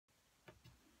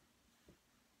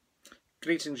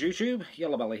Greetings YouTube,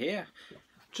 Yellow Belly here.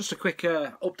 Just a quick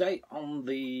update on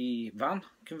the van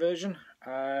conversion.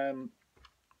 I've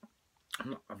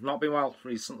not been well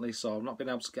recently, so I've not been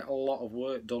able to get a lot of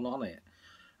work done on it.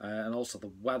 And also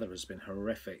the weather has been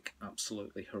horrific,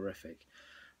 absolutely horrific.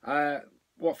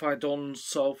 What have I done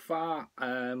so far?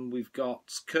 We've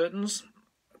got curtains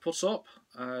put up,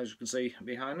 as you can see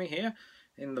behind me here,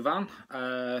 in the van,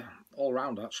 all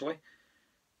round actually.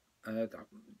 The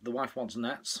wife wants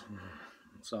nets,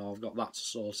 so I've got that to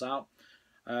sort out.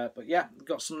 But yeah,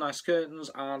 got some nice curtains,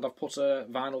 and I've put a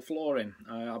vinyl floor in.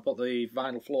 I bought the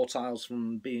vinyl floor tiles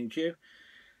from B&Q.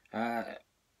 A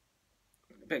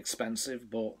bit expensive,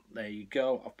 but there you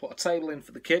go. I've put a table in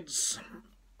for the kids,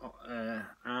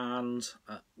 and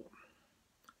I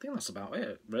think that's about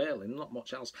it, really, not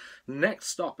much else. Next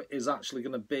stop is actually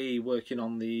going to be working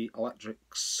on the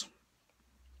electrics,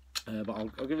 but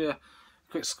I'll give you a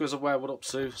quick squiz of where we're up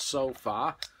to so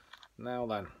far. Now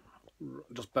then,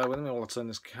 just bear with me while I turn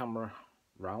this camera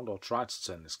around, or try to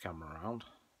turn this camera around.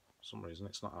 For some reason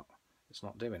it's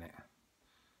not doing it.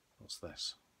 What's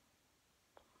this?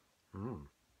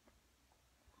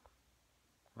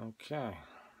 Okay,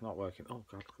 not working. Oh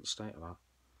god, look at the state of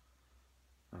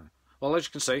that. Well, as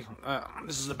you can see,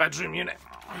 this is the bedroom unit.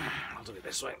 I'll do it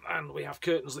this way, and we have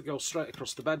curtains that go straight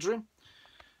across the bedroom.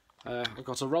 We've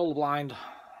got a roll blind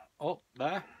up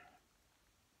there,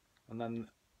 and then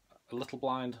a little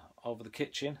blind over the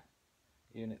kitchen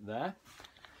unit there.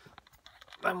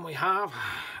 Then we have,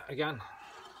 again,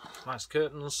 nice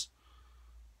curtains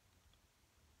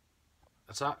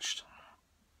attached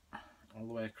all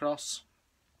the way across.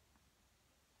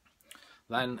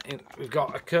 Then we've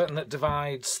got a curtain that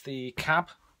divides the cab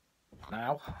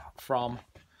now from,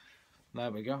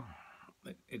 there we go,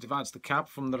 it divides the cab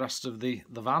from the rest of the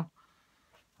van.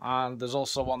 And there's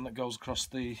also one that goes across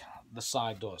the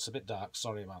side door. It's a bit dark,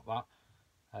 sorry about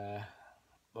that.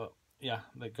 But yeah,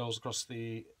 that goes across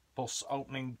the bus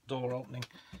opening, door opening.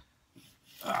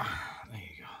 There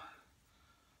you go.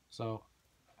 So,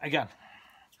 again,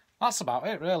 that's about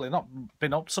it really. Not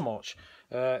been up so much.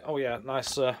 Oh yeah,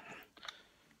 nice, I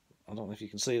don't know if you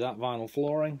can see that, vinyl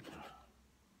flooring.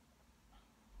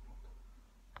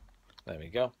 There we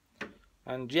go.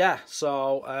 And yeah,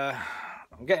 so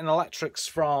I'm getting electrics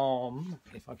from,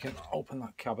 if I can open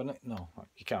that cabinet, no,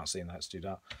 you can't see in that, it's too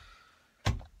dark.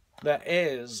 There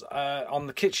is, on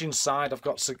the kitchen side, I've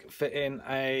got to fit in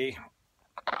a,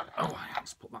 oh,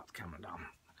 let's put that camera down.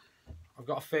 I've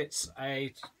got to fit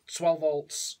a 12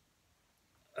 volts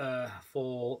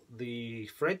for the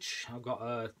fridge. I've got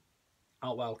a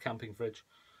Outwell camping fridge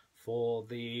for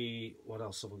the, what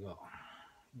else have we got?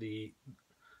 The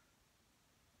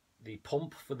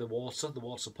pump for the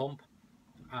water pump,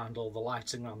 and all the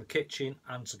lighting around the kitchen,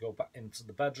 and to go back into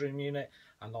the bedroom unit.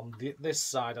 And on this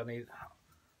side I need,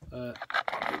 on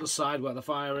the side where the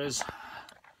fire is,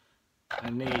 I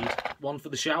need one for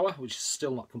the shower, which is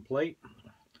still not complete.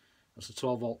 That's a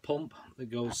 12 volt pump that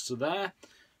goes to there.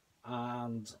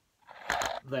 And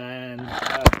then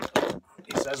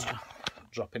he says,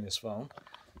 dropping his phone,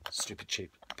 stupid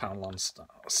cheap Poundland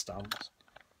stamps.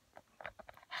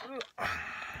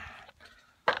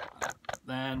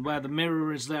 Then where the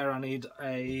mirror is there, I need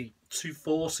a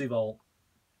 240 volt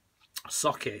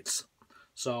socket.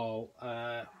 So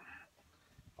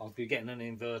I'll be getting an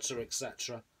inverter,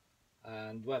 etc.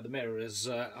 And where the mirror is,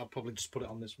 I'll probably just put it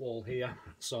on this wall here,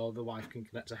 so the wife can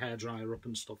connect a hairdryer up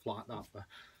and stuff like that for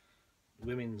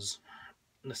women's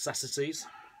necessities.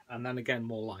 And then again,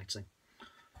 more lighting.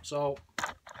 So,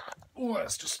 oh,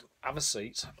 let's just have a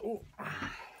seat. Ooh.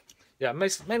 Yeah,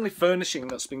 mainly furnishing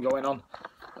that's been going on.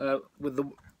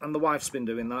 And the wife's been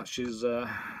doing that. She's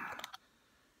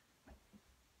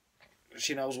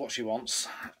she knows what she wants.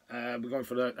 We're going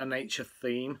for a nature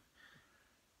theme,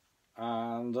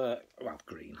 and well,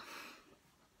 green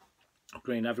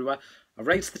everywhere. I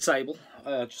raised the table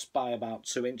just by about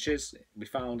 2 inches. We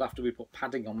found after we put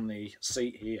padding on the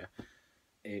seat here,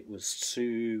 it was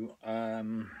too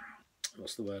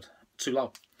what's the word? Too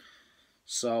low.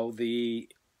 So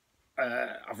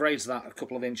I've raised that a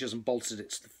couple of inches and bolted it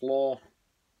to the floor.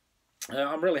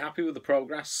 I'm really happy with the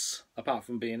progress, apart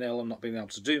from being ill and not being able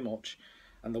to do much.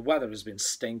 And the weather has been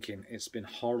stinking. It's been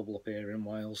horrible up here in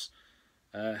Wales.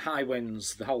 High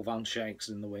winds, the whole van shakes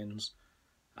in the winds.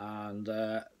 And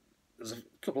there's a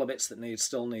couple of bits that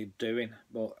still need doing,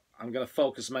 but I'm going to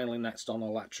focus mainly next on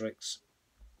electrics.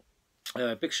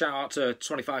 Big shout out to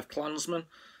 25 Klansman.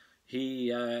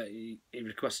 He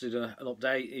requested an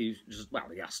update. He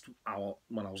asked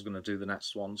when I was going to do the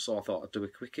next one, so I thought I'd do a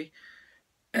quickie.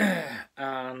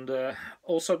 And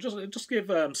also just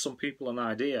give some people an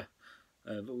idea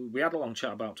We had a long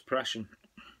chat about depression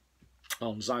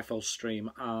on Zypho's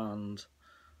stream and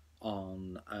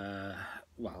on,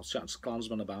 well, I was chatting to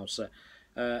Klansman about it.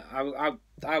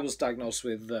 I was diagnosed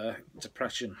with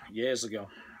depression years ago.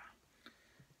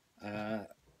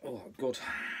 Good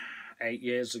 8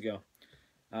 years ago.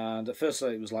 And at first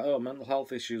it was like, oh, mental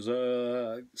health issues,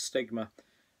 stigma.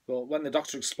 But when the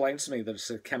doctor explained to me that it's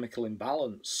a chemical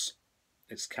imbalance,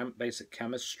 it's basic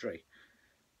chemistry,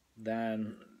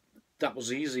 then that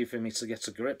was easy for me to get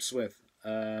to grips with.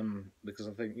 Because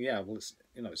I think, yeah, well,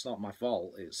 it's not my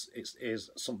fault. It's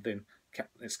something.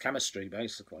 It's chemistry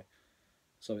basically.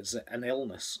 So it's an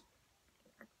illness.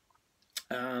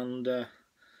 And I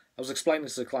was explaining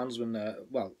to the Klansman,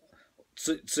 well,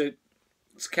 to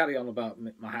carry on about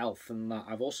my health and that,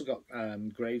 I've also got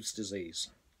Graves' disease,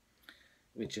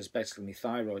 which is basically my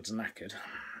thyroid's knackered,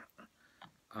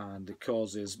 and it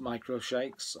causes micro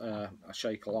shakes. I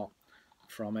shake a lot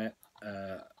from it.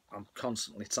 I'm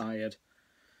constantly tired.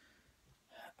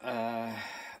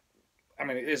 I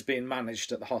mean, it is being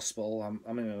managed at the hospital.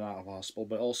 I'm in and out of hospital,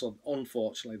 but also,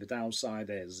 unfortunately, the downside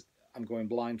is I'm going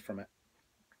blind from it.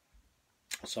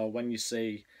 So when you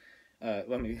see,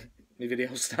 when my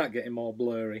videos start getting more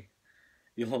blurry,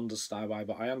 you'll understand why.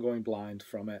 But I am going blind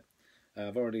from it.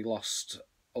 I've already lost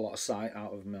a lot of sight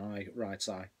out of my right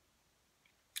eye.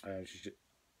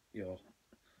 Your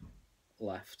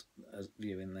left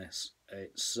viewing this.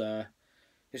 It's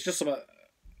just something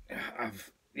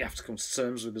you have to come to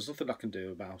terms with. There's nothing I can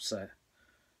do about it.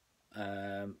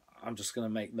 I'm just going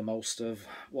to make the most of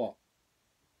what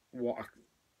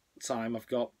time I've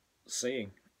got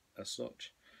seeing as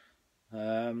such.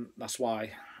 That's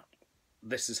why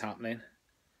this is happening,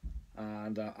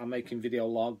 and I'm making video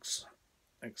logs,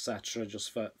 etc.,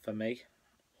 just for me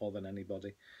more than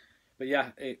anybody. But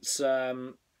yeah, it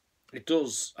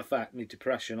does affect me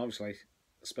depression, obviously,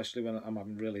 especially when I'm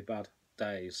having really bad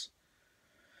days.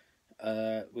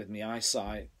 With my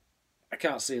eyesight, I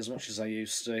can't see as much as I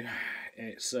used to.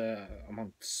 It's I'm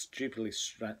on stupidly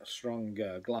strong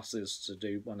glasses to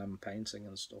do when I'm painting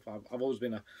and stuff. I've always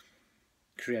been a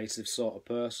creative sort of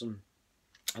person.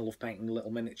 I love painting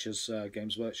little miniatures,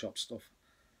 Games Workshop stuff,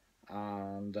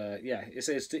 and yeah,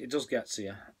 it does get to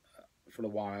you for a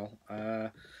while.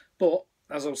 But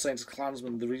as I was saying to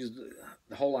Klansman,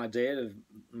 the whole idea of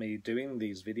me doing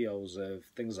these videos of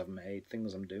things I've made,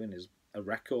 things I'm doing, is a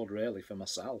record really for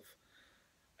myself.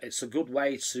 It's a good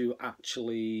way to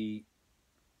actually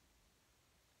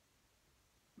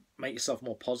make yourself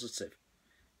more positive,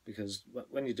 because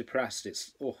when you're depressed,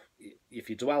 it's if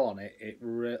you dwell on it,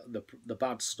 the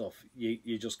bad stuff,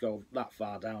 you just go that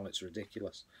far down. It's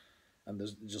ridiculous, and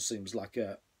it just seems like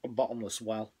a bottomless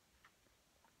well.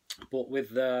 But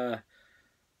with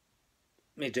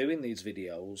me doing these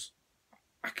videos,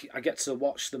 I get to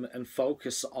watch them and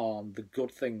focus on the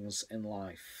good things in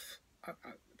life,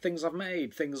 things I've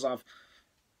made, things that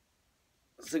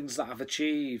I've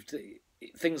achieved,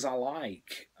 things I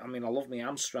like. I mean, I love my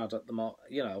Amstrad at the moment.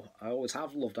 You know, I always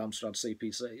have loved Amstrad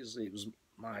CPCs. It was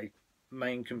my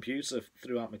main computer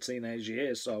throughout my teenage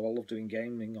years, so I love doing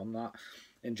gaming on that,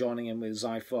 and joining in with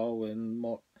Zypho and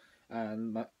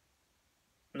my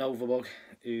Novabug,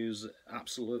 who's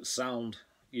absolute sound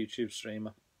YouTube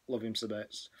streamer. Love him to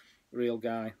bits, real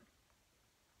guy.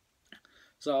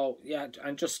 So yeah,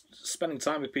 and just spending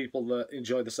time with people that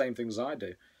enjoy the same things I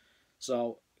do.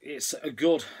 So it's a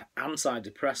good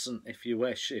antidepressant, if you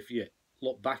wish, if you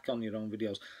look back on your own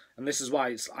videos. And this is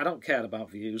why I don't care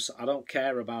about views. I don't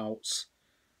care about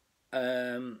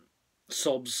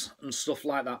subs and stuff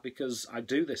like that, because I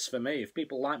do this for me. If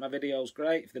people like my videos,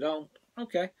 great. If they don't,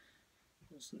 okay.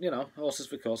 You know, horses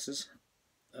for courses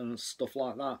and stuff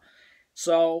like that.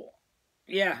 So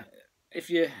yeah, if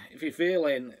you're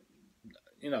feeling,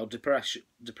 you know, depressed,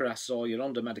 or you're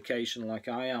under medication like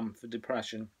I am for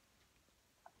depression,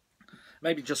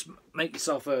 maybe just make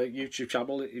yourself a YouTube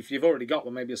channel. If you've already got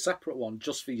one, maybe a separate one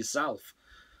just for yourself,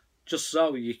 just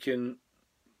so you can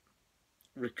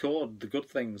record the good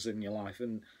things in your life,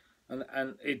 and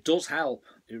it does help.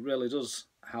 It really does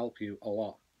help you a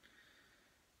lot.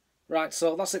 Right,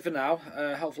 so that's it for now.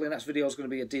 Hopefully the next video is going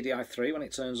to be a DDI3 when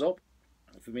it turns up.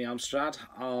 For me Amstrad,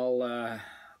 I'll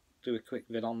do a quick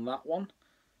vid on that one.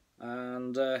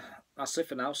 And that's it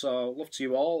for now, so love to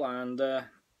you all, and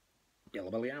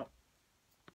Yellow Belly out.